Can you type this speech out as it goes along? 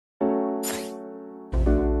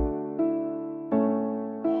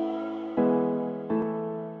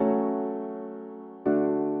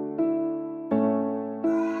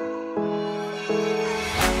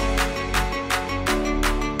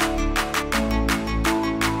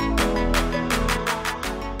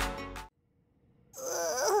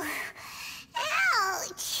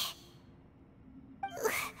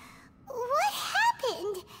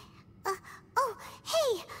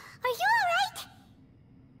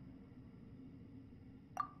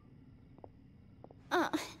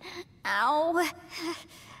Ow.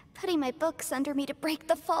 Putting my books under me to break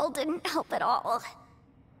the fall didn't help at all.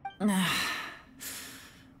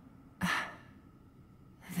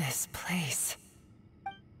 This place.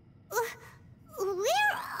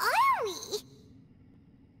 Where are we?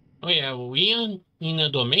 Oh yeah, we are in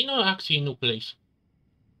a domain or actually a new place?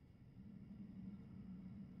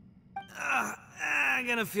 I'm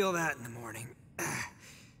gonna feel that in the morning.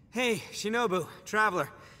 Hey, Shinobu, Traveler,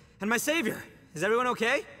 and my savior. Is everyone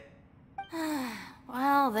okay?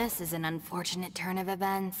 Well, this is an unfortunate turn of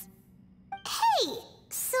events. Hey,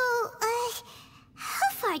 so, how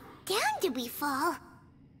far down did we fall?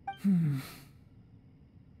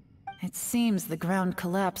 It seems the ground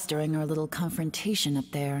collapsed during our little confrontation up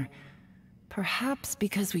there. Perhaps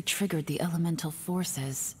because we triggered the elemental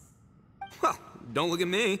forces. Well, don't look at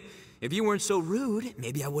me. If you weren't so rude,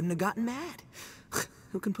 maybe I wouldn't have gotten mad.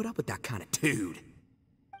 Who can put up with that kind of dude?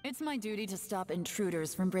 It's my duty to stop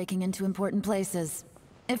intruders from breaking into important places.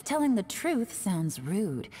 If telling the truth sounds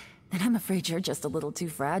rude, then I'm afraid you're just a little too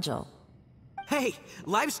fragile. Hey,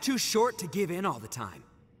 life's too short to give in all the time.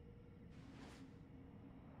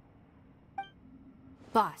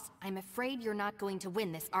 Boss, I'm afraid you're not going to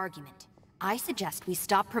win this argument. I suggest we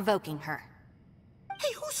stop provoking her.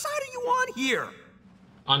 Hey, whose side are you on here?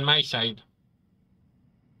 On my side.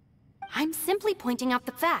 I'm simply pointing out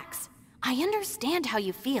the facts. I understand how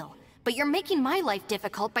you feel, but you're making my life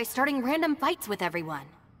difficult by starting random fights with everyone.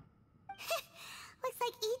 Looks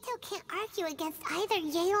like Itto can't argue against either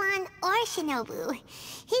Yelan or Shinobu.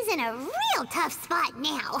 He's in a real tough spot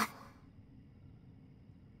now.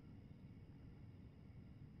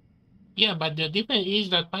 Yeah, but the difference is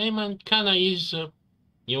that Paimon kinda is,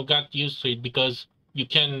 you got used to it because you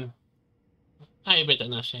can... I better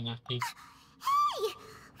not say nothing. Hey! What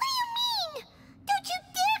do you mean? Don't you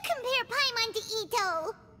dare compare Paimon to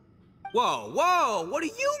Itto! Whoa, whoa, what do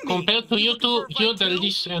you mean? Compared to you two, you're the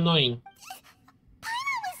least annoying.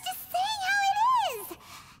 Paimon was just saying how it is!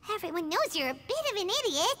 Everyone knows you're a bit of an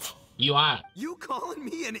idiot. You are. You calling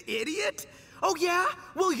me an idiot? Oh yeah?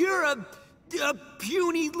 Well, you're a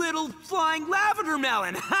puny little flying lavender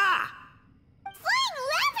melon, ha! Flying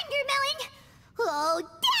lavender melon? Oh,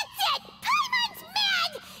 that's it! Paimon's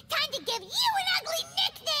mad! Time to give you an ugly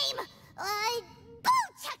nickname!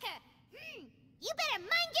 Bullchucker! You better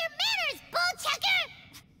mind your manners, Bullchucker!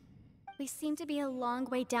 We seem to be a long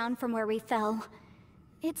way down from where we fell.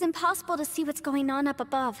 It's impossible to see what's going on up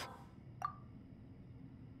above.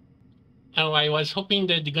 Oh, I was hoping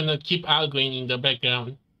that they're gonna keep arguing in the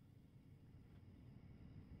background.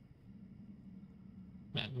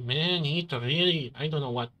 But man, Itto really, I don't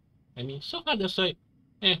know what. I mean, so hard to say,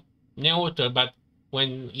 neutral, but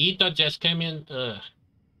when Itto just came in, I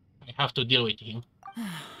have to deal with him.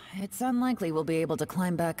 It's unlikely we'll be able to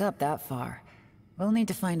climb back up that far. We'll need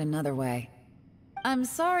to find another way. I'm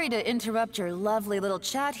sorry to interrupt your lovely little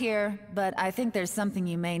chat here, but I think there's something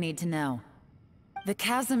you may need to know. The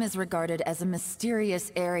chasm is regarded as a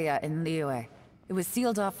mysterious area in Liyue. It was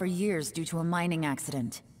sealed off for years due to a mining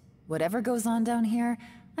accident. Whatever goes on down here,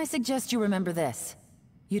 I suggest you remember this.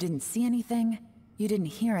 You didn't see anything, you didn't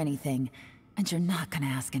hear anything, and you're not gonna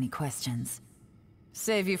ask any questions.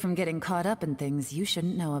 Save you from getting caught up in things you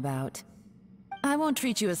shouldn't know about. I won't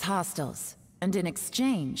treat you as hostiles, and in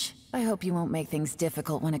exchange, I hope you won't make things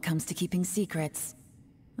difficult when it comes to keeping secrets.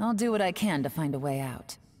 I'll do what I can to find a way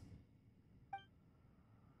out.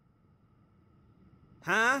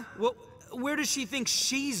 Huh? Well, where does she think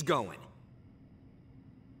she's going?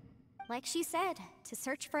 Like she said, to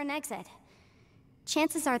search for an exit.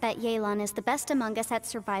 Chances are that Yelan is the best among us at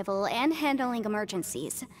survival and handling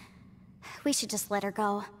emergencies. We should just let her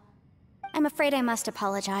go. I'm afraid I must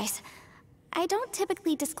apologize. I don't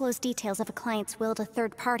typically disclose details of a client's will to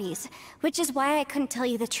third parties, which is why I couldn't tell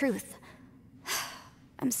you the truth.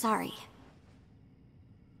 I'm sorry.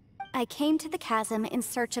 I came to the chasm in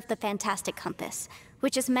search of the Fantastic Compass,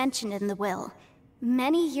 which is mentioned in the will.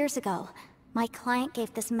 Many years ago, my client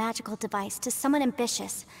gave this magical device to someone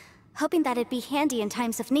ambitious, hoping that it'd be handy in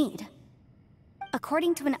times of need.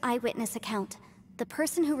 According to an eyewitness account, the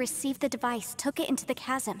person who received the device took it into the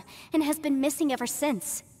chasm and has been missing ever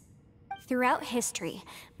since. Throughout history,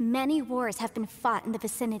 many wars have been fought in the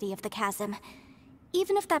vicinity of the chasm.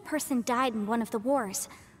 Even if that person died in one of the wars,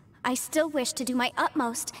 I still wish to do my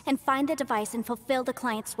utmost and find the device and fulfill the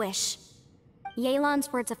client's wish.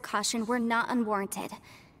 Yelan's words of caution were not unwarranted.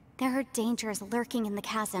 There are dangers lurking in the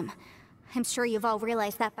chasm. I'm sure you've all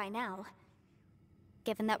realized that by now.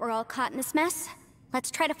 Given that we're all caught in this mess,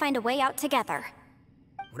 let's try to find a way out together.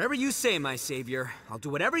 Whatever you say, my savior. I'll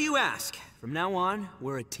do whatever you ask. From now on,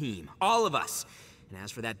 we're a team. All of us. And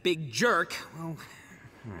as for that big jerk, well,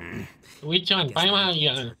 Which one? Guess that Paimon, answers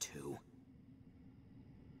yeah. her too.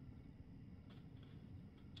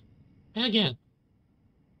 Again,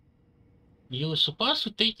 you're supposed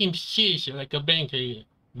to take him seriously like a bike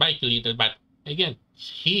leader, but again,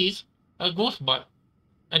 he's a goofball,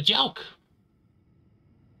 a joke.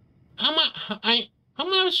 Am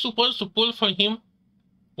I supposed to pull for him?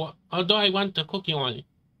 Although I want the cookie only.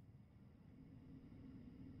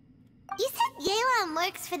 You said Yelan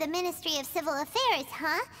works for the Ministry of Civil Affairs,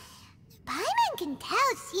 huh? Paimon can tell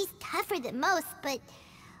she's tougher than most, but...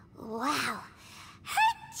 wow.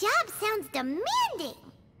 Her job sounds demanding!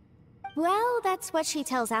 Well, that's what she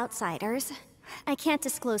tells outsiders. I can't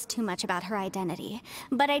disclose too much about her identity,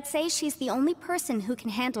 but I'd say she's the only person who can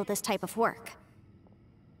handle this type of work.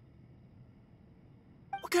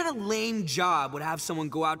 What kind of lame job would have someone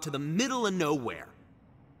go out to the middle of nowhere?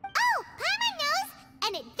 Oh, Paimon knows!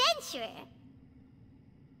 An adventurer!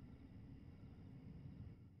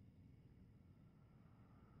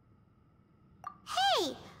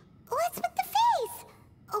 Hey! What's with the face?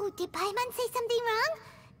 Oh, did Paimon say something wrong?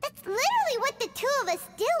 That's literally what the two of us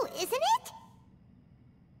do, isn't it?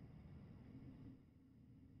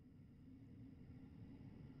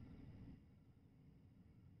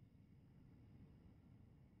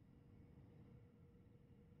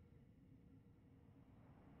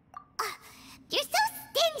 You're so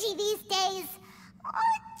stingy these days.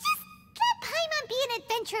 Oh, just let Paimon be an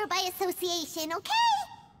adventurer by association, okay?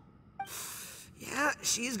 Yeah,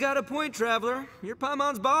 she's got a point, Traveler. You're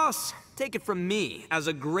Paimon's boss. Take it from me. As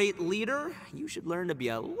a great leader, you should learn to be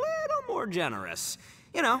a little more generous.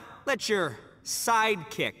 You know, let your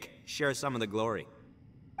sidekick share some of the glory.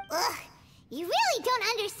 Ugh, you really don't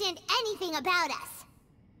understand anything about us.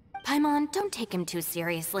 Paimon, don't take him too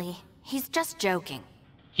seriously. He's just joking.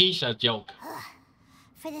 He's a joke.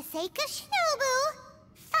 For the sake of Shinobu,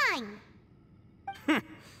 fine.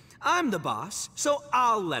 I'm the boss, so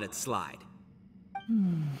I'll let it slide.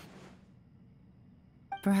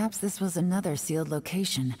 Perhaps this was another sealed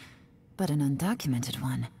location, but an undocumented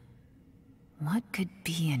one. What could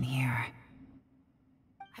be in here?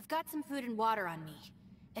 I've got some food and water on me.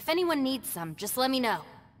 If anyone needs some, just let me know.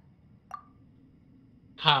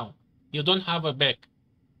 How? You don't have a back.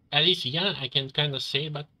 At least, yeah, I can kind of say,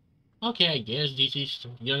 but okay, I guess this is,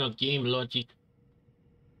 game logic.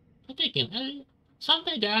 But again,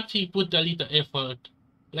 sometimes they actually put a little effort.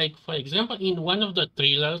 Like, for example, in one of the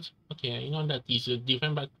trailers, okay, I know that is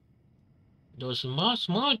different, but those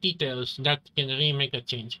small details that can really make a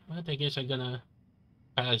change. But I guess I'm gonna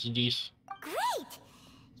pass this. Great!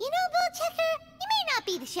 You know, Bullchecker, you may not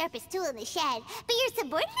be the sharpest tool in the shed, but your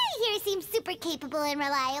subordinate here seems super capable and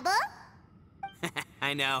reliable.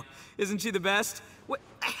 I know. Isn't she the best?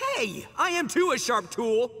 Hey, I am too a sharp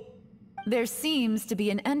tool. There seems to be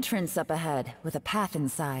an entrance up ahead, with a path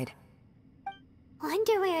inside.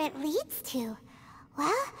 Wonder where it leads to.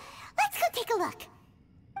 Well, let's go take a look.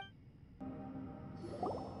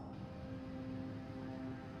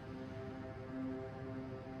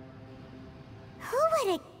 Who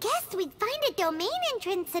would have guessed we'd find a domain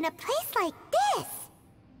entrance in a place like this?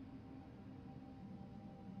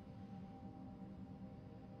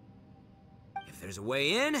 If there's a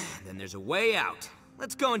way in, then there's a way out.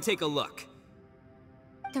 Let's go and take a look.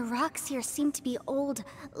 The rocks here seem to be old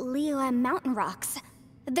Liyue mountain rocks.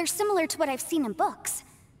 They're similar to what I've seen in books.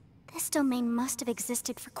 This domain must have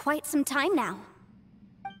existed for quite some time now.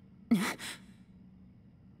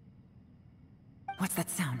 What's that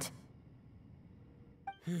sound?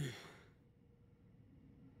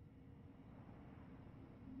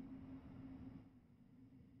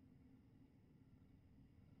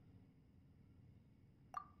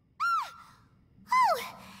 Oh,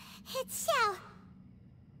 it's Xiao.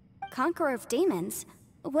 Conqueror of Demons,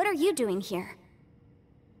 what are you doing here?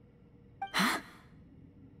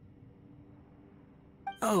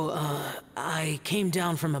 Oh, I came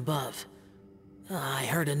down from above. I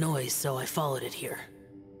heard a noise, so I followed it here.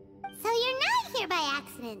 So you're not here by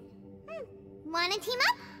accident. Wanna team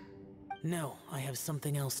up? No, I have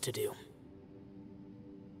something else to do.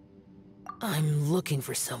 I'm looking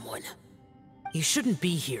for someone. You shouldn't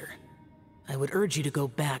be here. I would urge you to go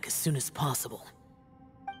back as soon as possible.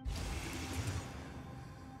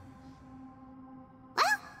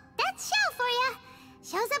 Well, that's Xiao for ya.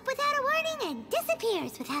 Shows up without a warning and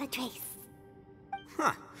disappears without a trace.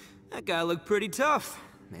 Huh. That guy looked pretty tough.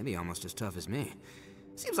 Maybe almost as tough as me.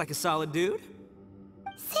 Seems like a solid dude.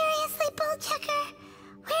 Seriously, Bullchecker?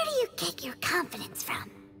 Where do you get your confidence from?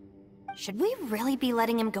 Should we really be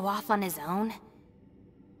letting him go off on his own?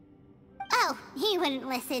 Oh, he wouldn't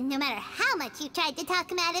listen no matter how much you tried to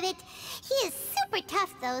talk him out of it. He is super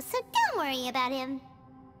tough though, so don't worry about him.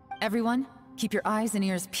 Everyone, keep your eyes and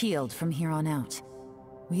ears peeled from here on out.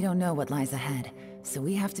 We don't know what lies ahead, so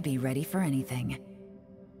we have to be ready for anything.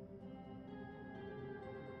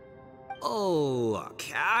 Oh, look,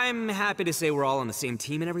 I'm happy to say we're all on the same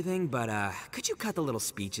team and everything, but could you cut the little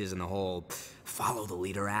speeches and the whole follow the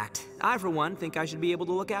leader act? I, for one, think I should be able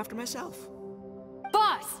to look after myself.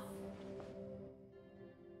 Boss!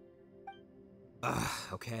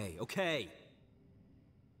 Okay.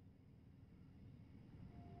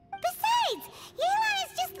 Besides, Yelan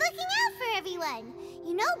is just looking out for everyone.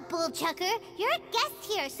 You know, Bullchucker, you're a guest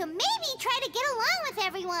here, so maybe try to get along with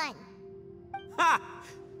everyone. Ha!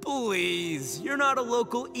 Please, you're not a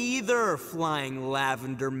local either, flying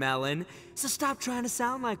lavender melon, so stop trying to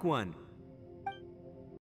sound like one.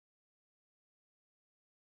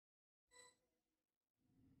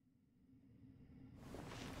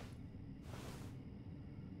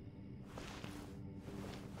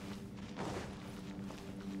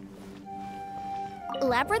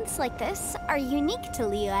 Labyrinths like this are unique to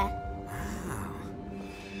Liyue. Wow.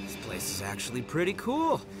 This place is actually pretty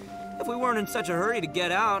cool. If we weren't in such a hurry to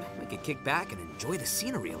get out, we could kick back and enjoy the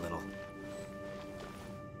scenery a little.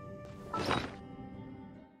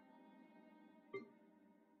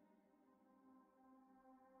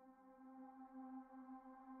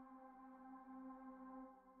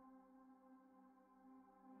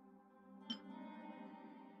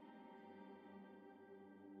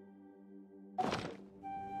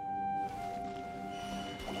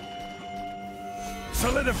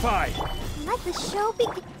 Solidify! Let the show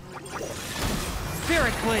begin.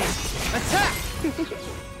 Spirit Blade! Attack!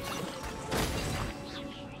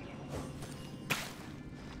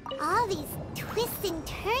 All these twists and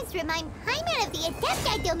turns remind Paimon of the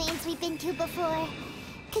Adepti domains we've been to before.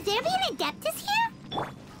 Could there be an Adeptus here?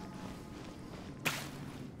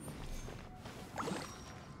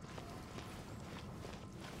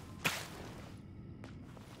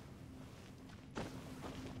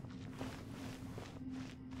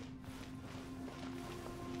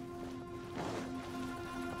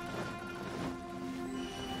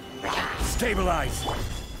 Stabilize!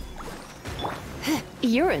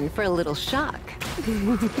 You're in for a little shock.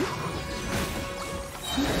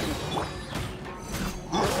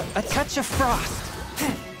 A touch of frost!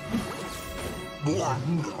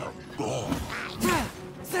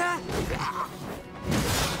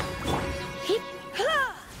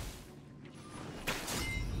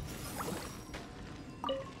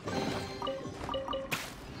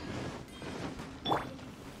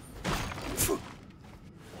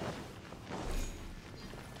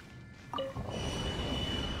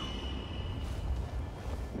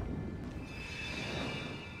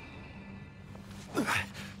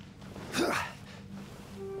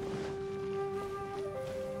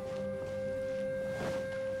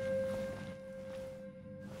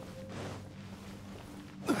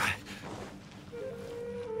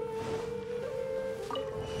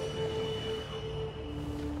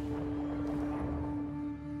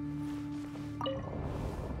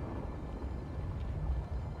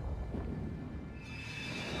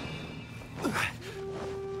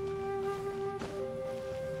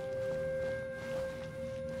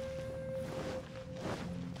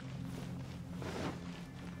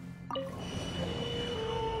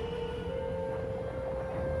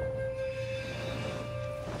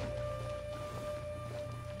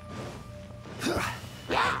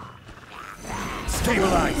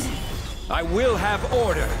 Stabilize! I will have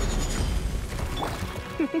order!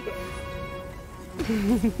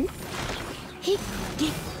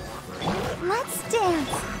 Let's dance.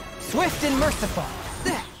 Swift and merciful!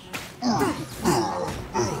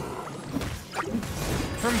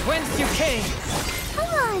 From whence you came!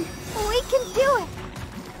 Come on, we can do it.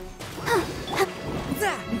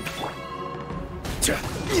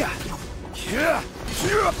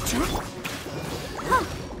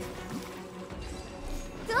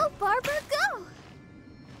 Go, Barbara, go.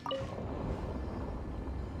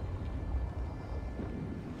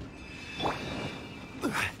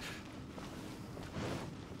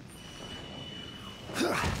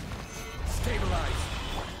 Stabilize!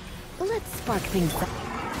 Let's spark things up.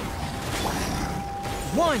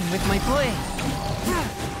 One with my blade!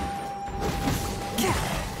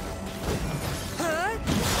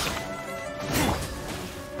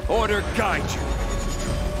 Order guide you!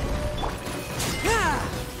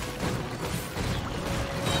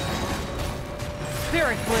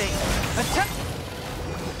 Spirit Blade! Attack!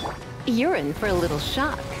 You're in for a little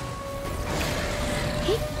shock.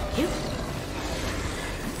 Hey,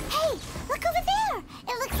 look over there!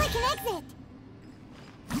 It looks like an exit.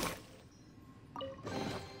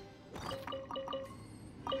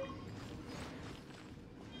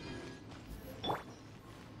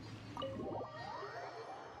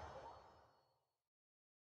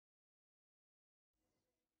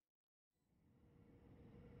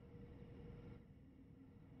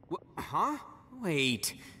 Huh?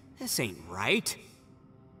 Wait, this ain't right.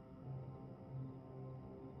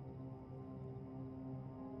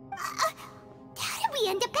 How did we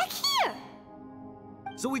end up back here?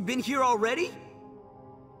 So we've been here already?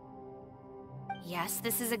 Yes,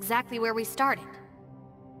 this is exactly where we started.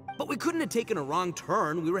 But we couldn't have taken a wrong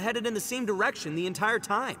turn. We were headed in the same direction the entire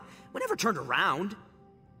time. We never turned around.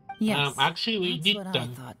 Yes, actually, we that's did what I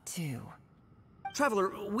them. thought too.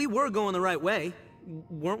 Traveler, we were going the right way,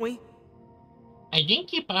 weren't we? I didn't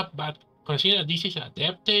keep up, but consider this is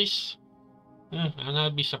Adeptus. I'll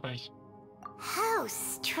not be surprised. How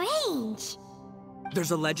strange.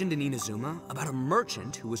 There's a legend in Inazuma about a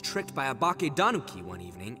merchant who was tricked by a Bakedanuki one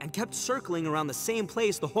evening and kept circling around the same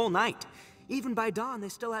place the whole night. Even by dawn, they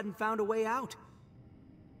still hadn't found a way out.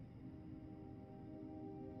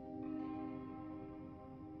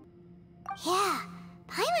 Yeah,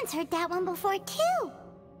 Paimon's heard that one before too.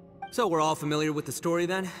 So we're all familiar with the story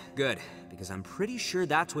then? Good, because I'm pretty sure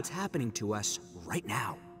that's what's happening to us right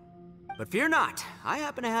now. But fear not, I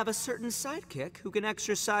happen to have a certain sidekick who can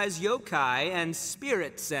exercise yokai and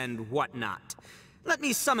spirits and whatnot. Let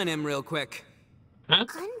me summon him real quick. Huh?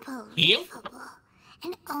 Unbelievable.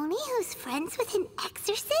 An Oni who's friends with an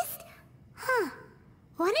exorcist? Huh.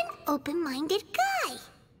 What an open-minded guy.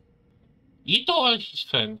 Itto is his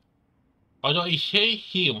friend. Although I say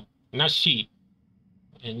him, not she.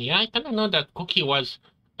 And yeah, I kind of know that Cookie was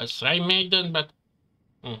a Shrine Maiden, but...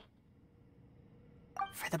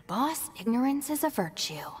 For the boss, ignorance is a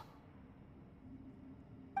virtue.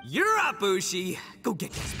 You're up, Ushi! Go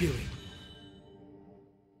get that spirit.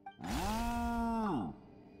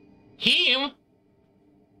 Him?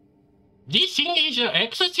 This thing is an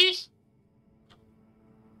exorcist?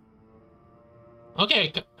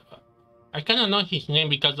 Okay, I kind of know his name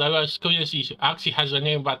because I was curious if he actually has a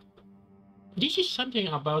name, but this is something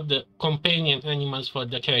about the companion animals for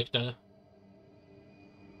the character.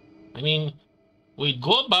 I mean, with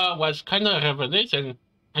Goba was kind of a revelation.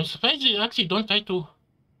 I'm surprised they actually don't try to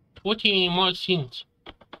put him in more scenes.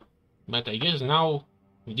 But I guess now,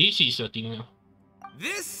 this is a thing now.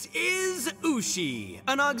 This is Ushi,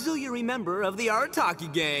 an auxiliary member of the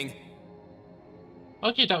Arataki gang.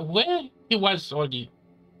 Okay, that where he was already.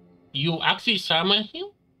 You actually summoned him?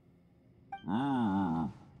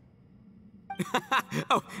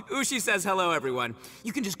 Oh, Ushi says hello, everyone.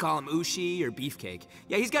 You can just call him Ushi or Beefcake.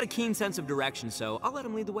 Yeah, he's got a keen sense of direction, so I'll let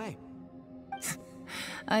him lead the way.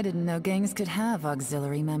 I didn't know gangs could have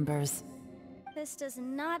auxiliary members. This does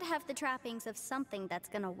not have the trappings of something that's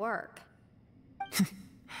gonna work.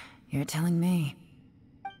 You're telling me.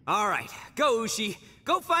 All right, go Ushi.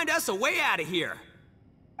 Go find us a way out of here.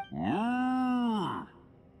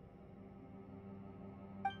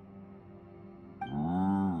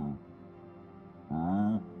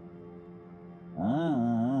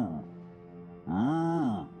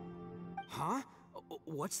 Huh?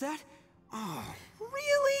 What's that? Oh,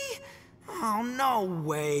 really? Oh, no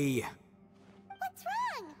way. What's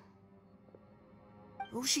wrong?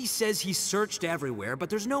 Ushi says he searched everywhere, but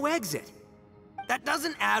there's no exit. That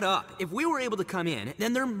doesn't add up. If we were able to come in,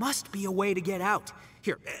 then there must be a way to get out.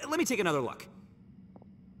 Here, let me take another look.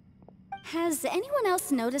 Has anyone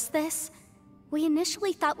else noticed this? We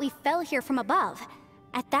initially thought we fell here from above.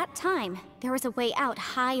 At that time, there was a way out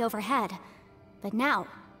high overhead. But now,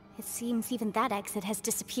 it seems even that exit has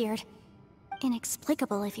disappeared.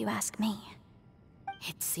 Inexplicable, if you ask me.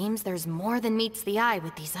 It seems there's more than meets the eye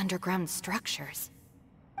with these underground structures.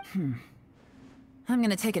 I'm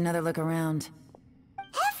gonna take another look around.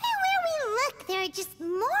 Everywhere we look, there are just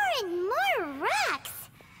more and more rocks.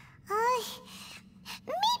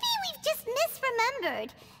 Maybe we've just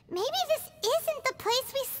misremembered. Maybe this isn't the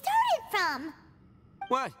place we started from.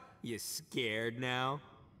 What? You scared now?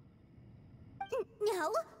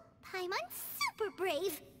 No, Paimon's super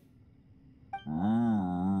brave.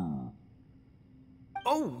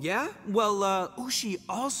 Oh, yeah? Well, Ushi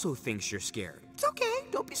also thinks you're scared. It's okay.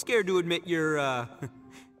 Don't be scared to admit you're,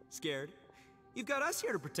 scared. You've got us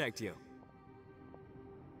here to protect you.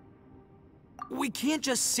 We can't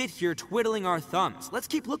just sit here twiddling our thumbs. Let's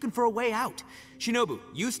keep looking for a way out. Shinobu,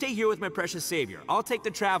 you stay here with my precious savior. I'll take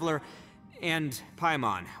the Traveler and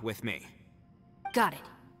Paimon with me. Got it.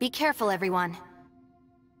 Be careful, everyone.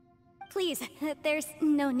 Please, there's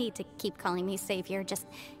no need to keep calling me savior, just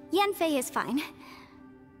Yanfei is fine.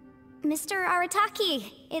 Mr.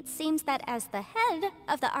 Arataki, it seems that as the head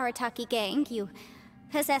of the Arataki gang, you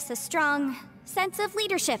possess a strong sense of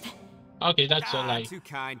leadership. Okay, that's a lie. Too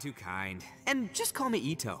kind, too kind. And just call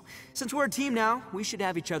me Itto. Since we're a team now, we should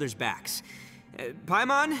have each other's backs.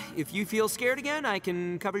 Paimon, if you feel scared again, I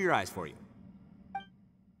can cover your eyes for you.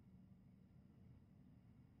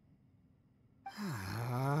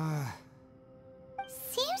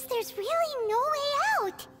 there's really no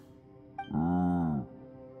way out.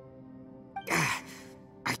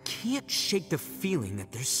 I can't shake the feeling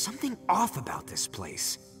that there's something off about this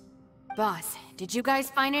place. Boss, did you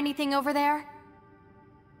guys find anything over there?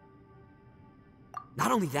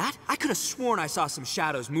 Not only that, I could have sworn I saw some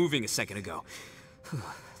shadows moving a second ago.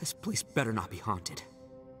 This place better not be haunted.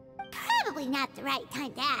 Probably not the right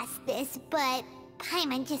time to ask this, but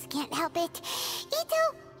Paimon just can't help it.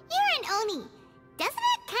 Itto, you're an Oni. Doesn't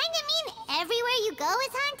it kinda mean everywhere you go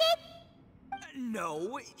is haunted?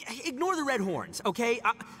 No, ignore the red horns, okay?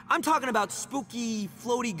 I'm talking about spooky,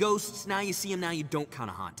 floaty ghosts, now you see them, now you don't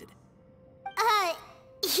kinda haunted.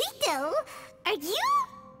 Itto, are you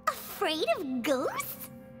afraid of ghosts?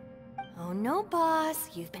 Oh no,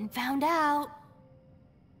 boss. You've been found out.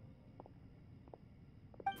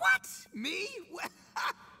 What? Me?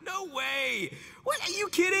 No way! What, are you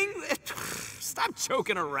kidding? Stop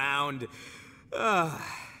joking around.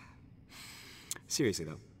 Seriously,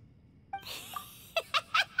 though.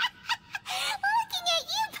 Looking at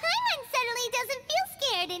you, Paimon suddenly doesn't feel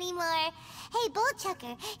scared anymore. Hey,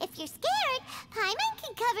 Bullchucker, if you're scared, Paimon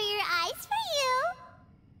can cover your eyes for you.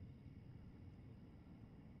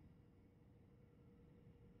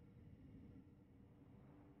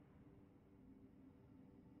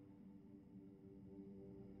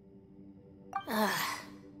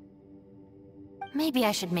 Maybe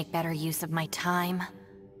I should make better use of my time.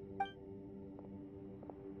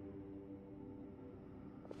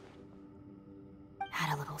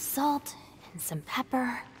 Add a little salt and some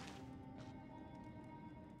pepper.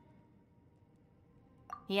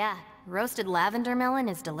 Yeah, roasted lavender melon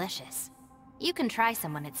is delicious. You can try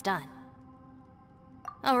some when it's done.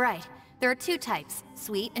 Oh right, there are two types,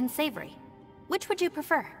 sweet and savory. Which would you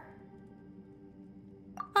prefer?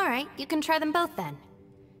 Alright, you can try them both then.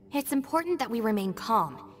 It's important that we remain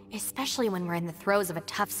calm, especially when we're in the throes of a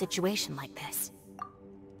tough situation like this.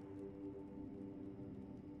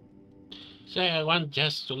 So I want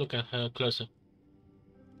just to look at her closer.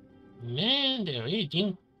 Man, they're really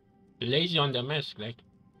being lazy on the mask, like.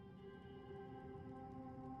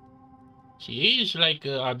 She is like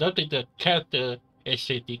adopted the cat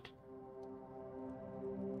aesthetic.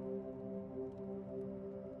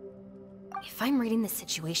 If I'm reading the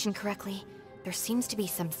situation correctly, there seems to be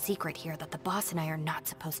some secret here that the boss and I are not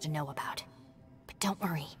supposed to know about. But don't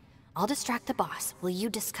worry, I'll distract the boss while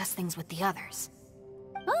you discuss things with the others.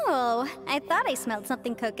 Oh, I thought I smelled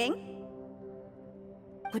something cooking.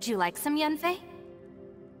 Would you like some Yanfei?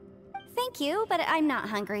 Thank you, but I'm not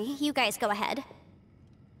hungry. You guys go ahead.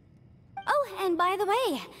 Oh, and by the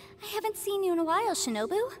way, I haven't seen you in a while,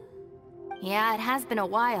 Shinobu. Yeah, it has been a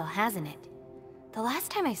while, hasn't it? The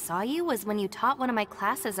last time I saw you was when you taught one of my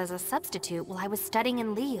classes as a substitute while I was studying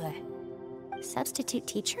in Liyue. Substitute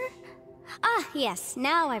teacher? Ah, yes,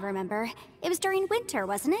 now I remember. It was during winter,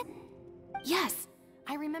 wasn't it? Yes,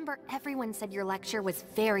 I remember everyone said your lecture was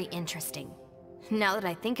very interesting. Now that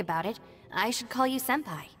I think about it, I should call you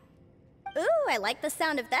Senpai. Ooh, I like the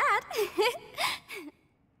sound of that.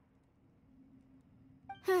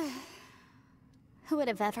 Who would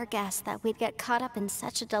have ever guessed that we'd get caught up in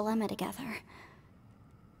such a dilemma together?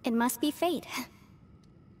 It must be fate.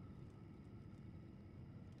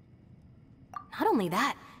 Not only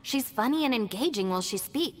that, she's funny and engaging while she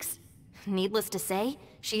speaks. Needless to say,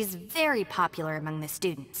 she's very popular among the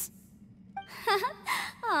students.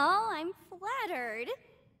 Oh, I'm flattered.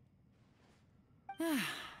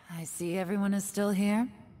 I see everyone is still here.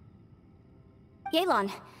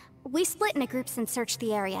 Yelan, we split into groups and searched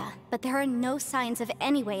the area, but there are no signs of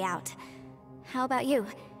any way out. How about you?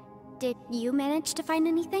 Did you manage to find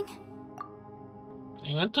anything?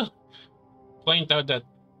 I want to point out that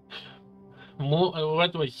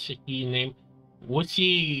what was his name?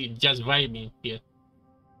 Ushi just vibing here.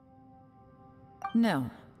 No.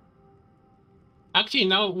 Actually,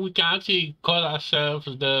 now we can actually call ourselves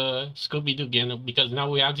the Scooby-Doo gang because now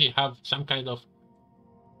we actually have some kind of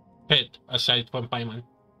pet aside from Paimon.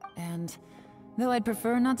 And though I'd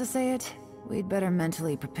prefer not to say it, we'd better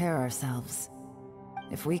mentally prepare ourselves.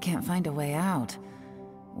 If we can't find a way out,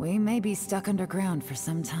 we may be stuck underground for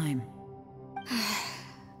some time.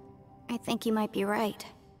 I think you might be right.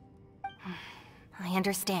 I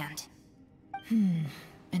understand.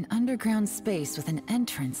 An underground space with an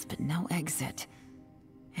entrance but no exit.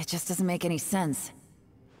 It just doesn't make any sense.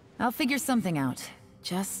 I'll figure something out.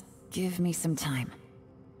 Just give me some time.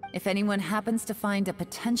 If anyone happens to find a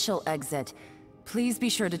potential exit, please be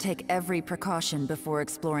sure to take every precaution before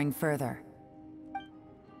exploring further.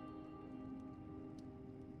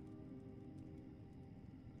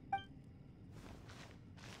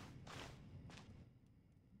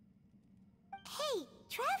 Hey,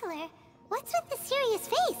 Traveler, what's with the serious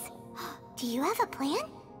face? Do you have a plan?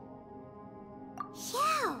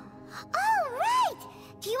 Yeah. Oh, right!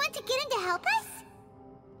 Do you want to get in to help us?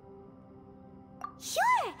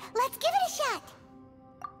 Sure, let's give it a shot.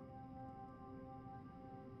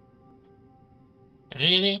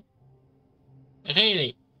 Really?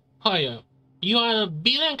 Really? Oh yeah. You are a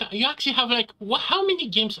billion. You actually have like how many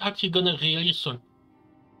games actually gonna release soon?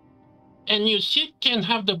 And you still can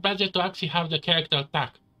have the budget to actually have the character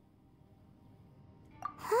attack.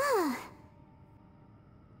 Huh.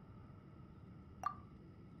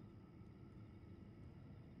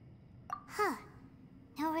 Huh.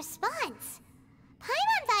 No response.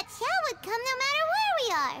 Paimon thought Xiao would come no matter where we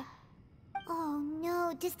are. Oh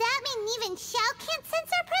no, does that mean even Xiao can't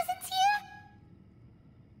sense our presence here?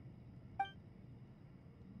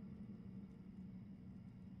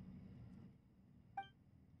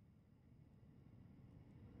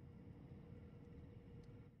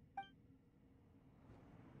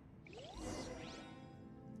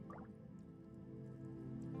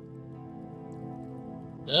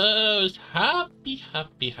 Oh, happy,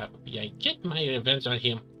 happy, happy. I get my revenge on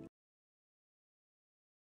him.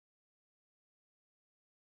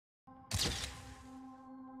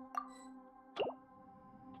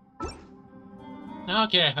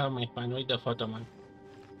 Okay, I have my fun with the photomon.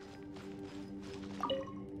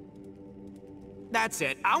 That's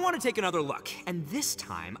it. I want to take another look. And this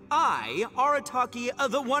time, I, Arataki,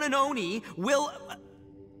 the one and only, will...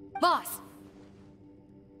 Boss!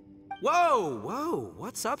 Whoa, whoa.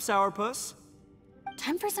 What's up, Sourpuss?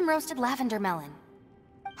 Time for some roasted lavender melon.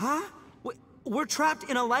 Huh? We're trapped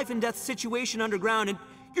in a life and death situation underground, and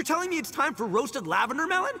you're telling me it's time for roasted lavender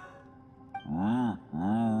melon?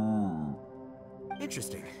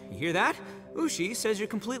 Interesting. You hear that? Ushi says you're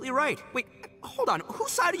completely right. Wait, hold on. Whose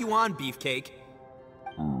side are you on, Beefcake?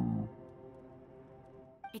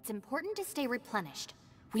 It's important to stay replenished.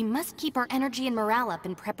 We must keep our energy and morale up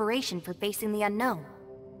in preparation for facing the unknown.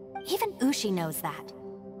 Even Ushi knows that.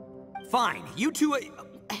 Fine, you two...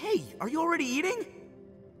 hey, are you already eating?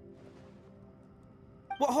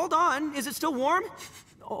 Well, hold on. Is it still warm?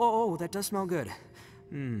 Oh, that does smell good.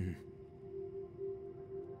 Fine,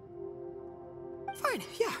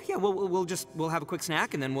 yeah, we'll have a quick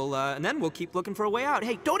snack and then we'll keep looking for a way out.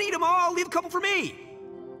 Hey, don't eat them all. Leave a couple for me.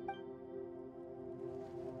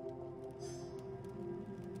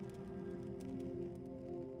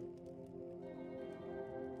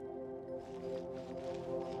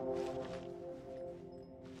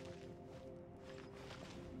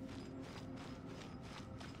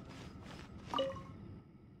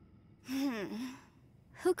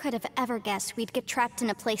 Who could have ever guessed we'd get trapped in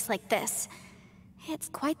a place like this? It's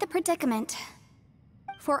quite the predicament.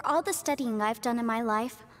 For all the studying I've done in my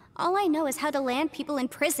life, all I know is how to land people in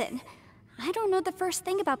prison. I don't know the first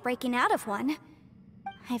thing about breaking out of one.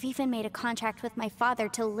 I've even made a contract with my father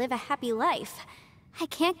to live a happy life. I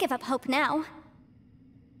can't give up hope now.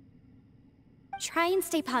 Try and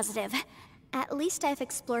stay positive. At least I've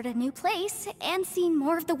explored a new place and seen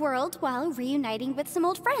more of the world while reuniting with some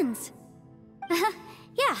old friends.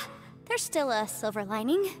 Yeah, there's still a silver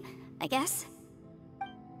lining, I guess.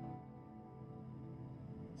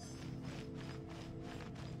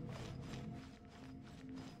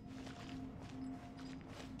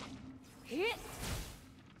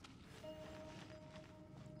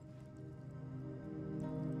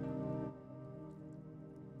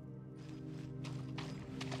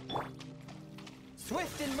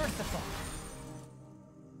 Swift and merciful.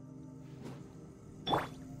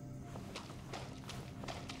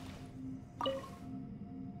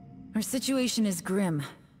 Our situation is grim.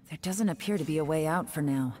 There doesn't appear to be a way out for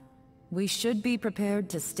now. We should be prepared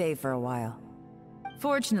to stay for a while.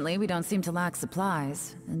 Fortunately, we don't seem to lack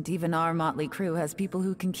supplies, and even our motley crew has people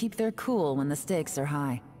who can keep their cool when the stakes are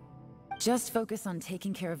high. Just focus on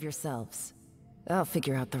taking care of yourselves. I'll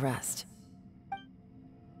figure out the rest.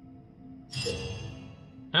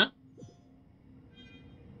 Huh?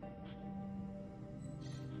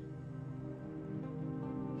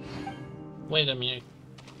 Wait a minute.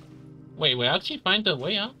 Wait, we actually find the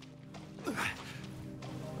way out?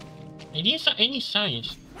 It is any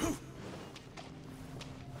signs.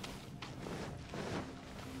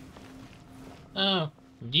 Oh,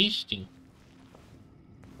 this thing.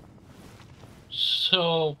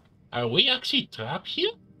 So, are we actually trapped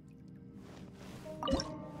here?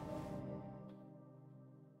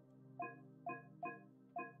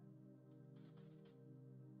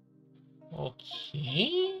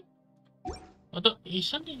 Okay. Although, it's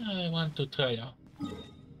something I want to try out.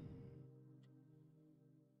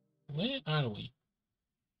 Where are we?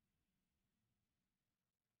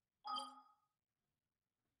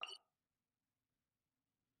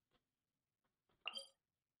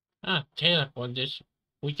 Teleport this.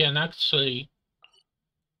 We can actually...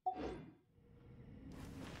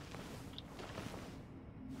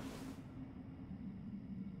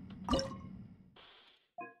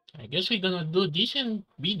 I guess we're gonna do this and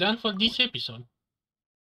be done for this episode.